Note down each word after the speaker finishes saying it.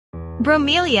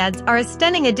Bromeliads are a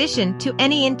stunning addition to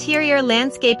any interior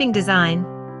landscaping design.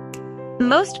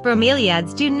 Most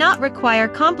bromeliads do not require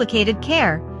complicated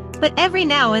care, but every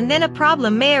now and then a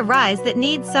problem may arise that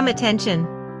needs some attention.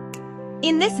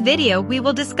 In this video we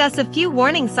will discuss a few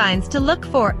warning signs to look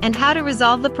for and how to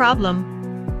resolve the problem.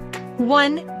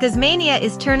 1. Guzmania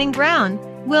is turning brown,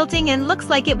 wilting and looks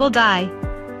like it will die.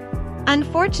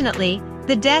 Unfortunately,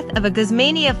 the death of a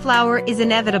Guzmania flower is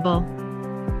inevitable.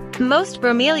 Most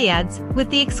bromeliads,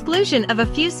 with the exclusion of a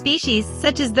few species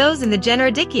such as those in the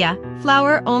genera Dicea,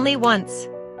 flower only once.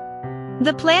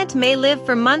 The plant may live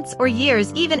for months or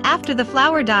years even after the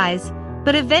flower dies,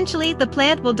 but eventually the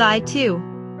plant will die too.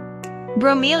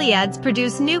 Bromeliads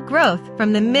produce new growth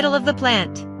from the middle of the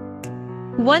plant.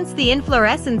 Once the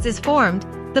inflorescence is formed,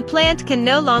 the plant can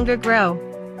no longer grow.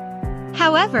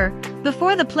 However,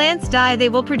 before the plants die they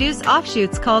will produce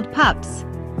offshoots called pups.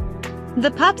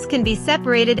 The pups can be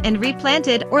separated and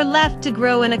replanted or left to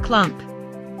grow in a clump.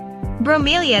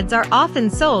 Bromeliads are often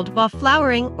sold while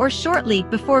flowering or shortly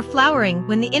before flowering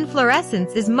when the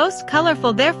inflorescence is most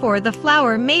colorful, therefore the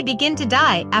flower may begin to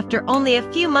die after only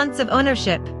a few months of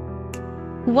ownership.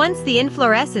 Once the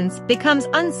inflorescence becomes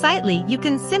unsightly, you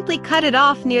can simply cut it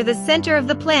off near the center of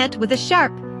the plant with a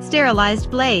sharp,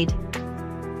 sterilized blade.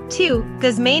 2.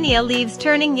 Guzmania leaves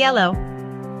turning yellow.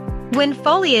 When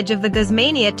foliage of the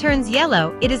Guzmania turns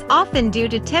yellow, it is often due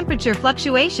to temperature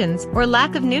fluctuations or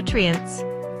lack of nutrients.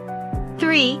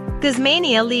 3.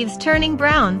 Guzmania leaves turning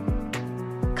brown.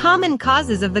 Common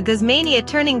causes of the Guzmania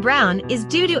turning brown is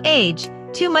due to age,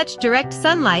 too much direct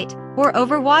sunlight, or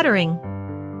overwatering.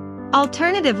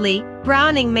 Alternatively,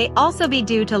 browning may also be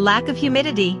due to lack of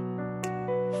humidity.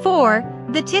 4.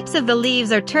 The tips of the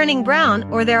leaves are turning brown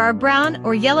or there are brown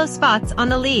or yellow spots on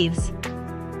the leaves.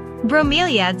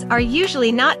 Bromeliads are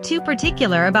usually not too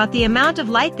particular about the amount of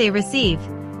light they receive,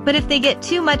 but if they get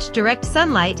too much direct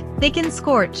sunlight, they can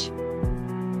scorch.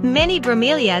 Many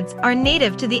bromeliads are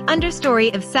native to the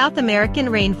understory of South American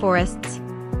rainforests.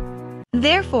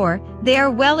 Therefore, they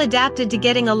are well adapted to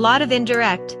getting a lot of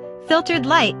indirect, filtered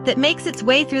light that makes its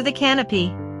way through the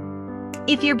canopy.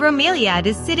 If your bromeliad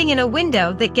is sitting in a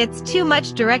window that gets too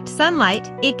much direct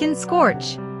sunlight, it can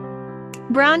scorch.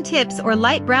 Brown tips or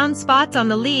light brown spots on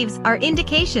the leaves are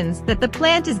indications that the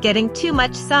plant is getting too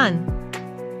much sun.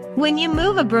 When you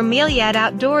move a bromeliad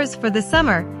outdoors for the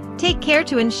summer, take care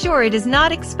to ensure it is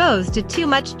not exposed to too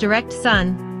much direct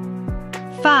sun.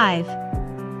 5.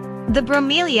 The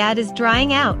bromeliad is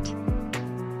drying out.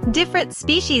 Different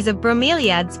species of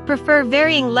bromeliads prefer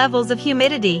varying levels of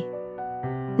humidity.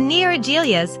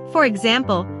 Neoregelias, for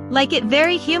example, like it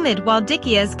very humid while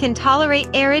Diceas can tolerate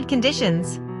arid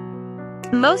conditions.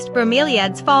 Most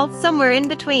bromeliads fall somewhere in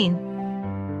between.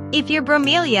 If your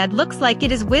bromeliad looks like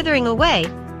it is withering away,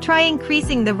 try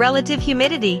increasing the relative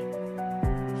humidity.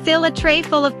 Fill a tray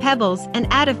full of pebbles and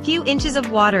add a few inches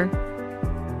of water.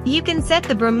 You can set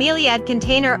the bromeliad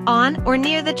container on or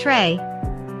near the tray.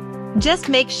 Just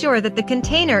make sure that the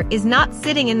container is not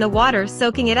sitting in the water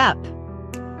soaking it up.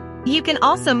 You can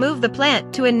also move the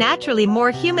plant to a naturally more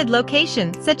humid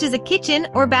location such as a kitchen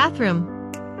or bathroom.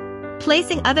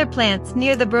 Placing other plants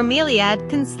near the bromeliad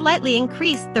can slightly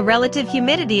increase the relative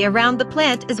humidity around the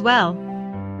plant as well.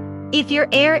 If your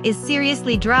air is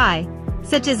seriously dry,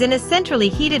 such as in a centrally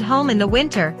heated home in the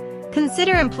winter,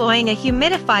 consider employing a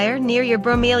humidifier near your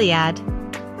bromeliad.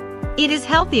 It is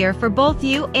healthier for both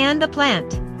you and the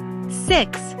plant.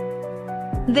 6.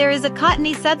 There is a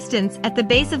cottony substance at the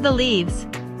base of the leaves.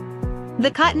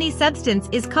 The cottony substance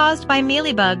is caused by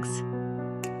mealybugs.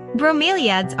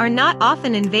 Bromeliads are not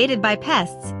often invaded by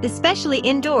pests, especially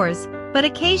indoors, but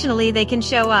occasionally they can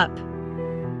show up.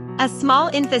 A small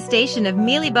infestation of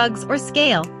mealybugs or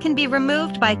scale can be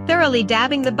removed by thoroughly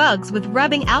dabbing the bugs with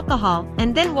rubbing alcohol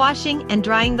and then washing and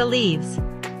drying the leaves.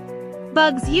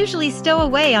 Bugs usually stow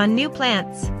away on new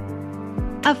plants.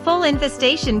 A full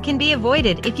infestation can be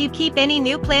avoided if you keep any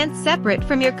new plants separate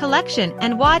from your collection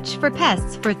and watch for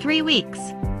pests for 3 weeks.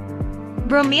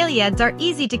 Bromeliads are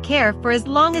easy to care for as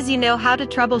long as you know how to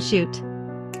troubleshoot.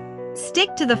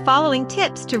 Stick to the following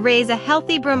tips to raise a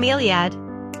healthy bromeliad.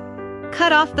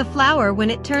 Cut off the flower when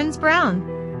it turns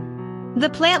brown. The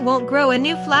plant won't grow a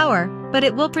new flower, but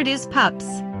it will produce pups.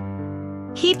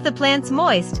 Keep the plants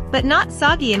moist, but not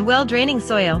soggy in well-draining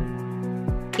soil.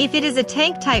 If it is a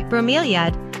tank-type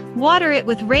bromeliad, water it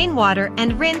with rainwater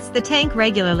and rinse the tank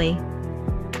regularly.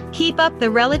 Keep up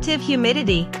the relative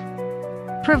humidity.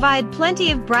 Provide plenty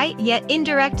of bright yet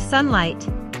indirect sunlight.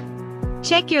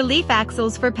 Check your leaf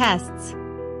axils for pests.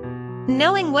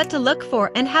 Knowing what to look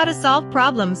for and how to solve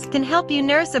problems can help you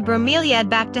nurse a bromeliad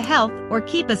back to health or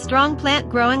keep a strong plant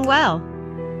growing well.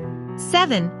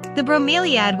 7. The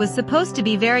bromeliad was supposed to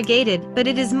be variegated, but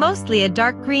it is mostly a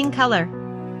dark green color.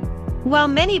 While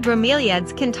many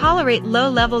bromeliads can tolerate low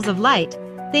levels of light,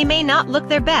 they may not look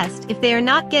their best if they are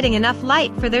not getting enough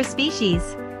light for their species.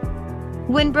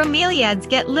 When bromeliads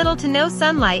get little to no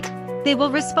sunlight, they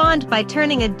will respond by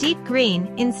turning a deep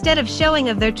green instead of showing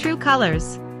of their true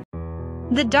colors.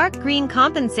 The dark green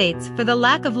compensates for the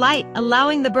lack of light,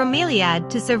 allowing the bromeliad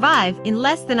to survive in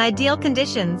less than ideal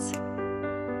conditions.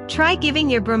 Try giving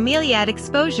your bromeliad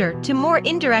exposure to more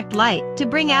indirect light to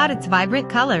bring out its vibrant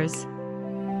colors.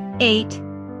 8.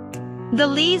 The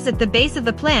leaves at the base of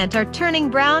the plant are turning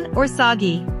brown or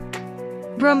soggy.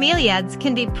 Bromeliads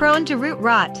can be prone to root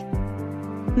rot.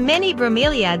 Many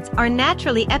bromeliads are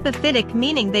naturally epiphytic,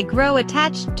 meaning they grow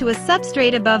attached to a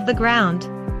substrate above the ground.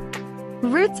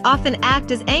 Roots often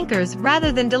act as anchors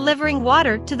rather than delivering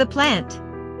water to the plant.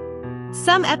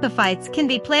 Some epiphytes can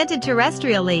be planted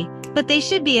terrestrially, but they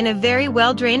should be in a very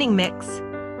well-draining mix.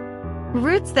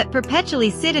 Roots that perpetually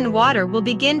sit in water will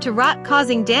begin to rot,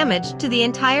 causing damage to the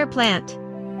entire plant.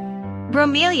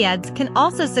 Bromeliads can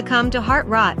also succumb to heart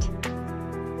rot.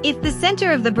 If the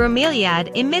center of the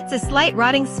bromeliad emits a slight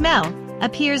rotting smell,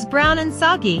 appears brown and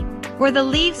soggy, or the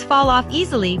leaves fall off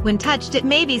easily when touched, it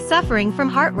may be suffering from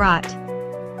heart rot.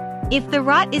 If the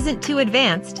rot isn't too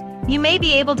advanced, you may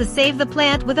be able to save the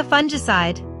plant with a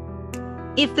fungicide.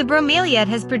 If the bromeliad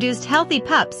has produced healthy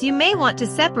pups, you may want to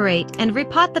separate and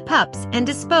repot the pups and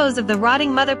dispose of the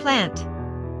rotting mother plant.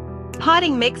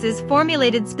 Potting mixes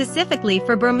formulated specifically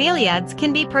for bromeliads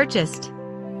can be purchased.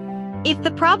 If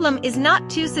the problem is not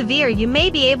too severe, you may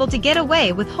be able to get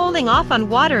away with holding off on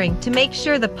watering to make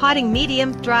sure the potting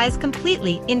medium dries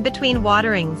completely in between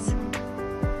waterings.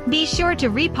 Be sure to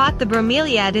repot the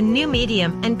bromeliad in new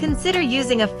medium and consider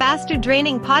using a faster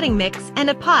draining potting mix and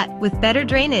a pot with better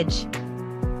drainage.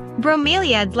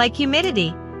 Bromeliads like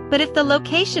humidity, but if the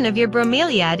location of your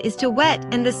bromeliad is too wet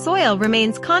and the soil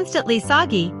remains constantly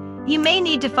soggy, you may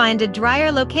need to find a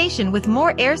drier location with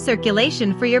more air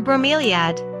circulation for your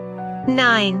bromeliad.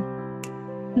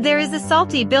 9. There is a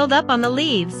salty buildup on the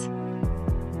leaves.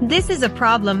 This is a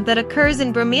problem that occurs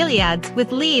in bromeliads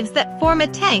with leaves that form a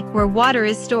tank where water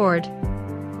is stored.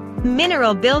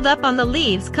 Mineral buildup on the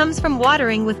leaves comes from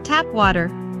watering with tap water.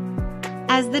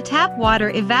 As the tap water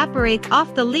evaporates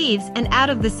off the leaves and out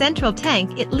of the central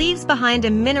tank, it leaves behind a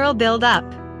mineral buildup.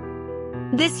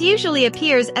 This usually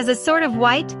appears as a sort of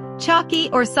white, chalky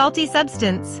or salty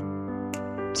substance.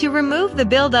 To remove the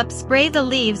buildup, spray the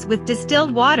leaves with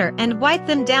distilled water and wipe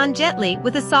them down gently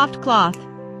with a soft cloth.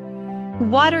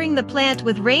 Watering the plant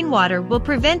with rainwater will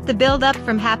prevent the buildup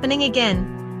from happening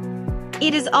again.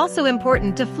 It is also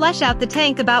important to flush out the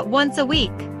tank about once a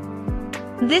week.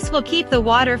 This will keep the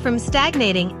water from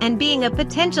stagnating and being a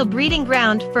potential breeding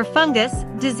ground for fungus,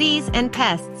 disease and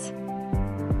pests.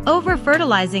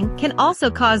 Over-fertilizing can also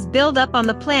cause buildup on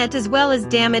the plant as well as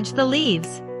damage the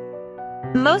leaves.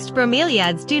 Most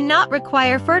bromeliads do not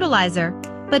require fertilizer,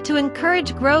 but to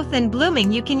encourage growth and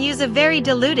blooming you can use a very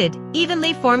diluted,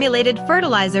 evenly formulated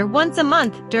fertilizer once a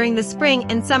month during the spring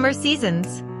and summer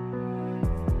seasons.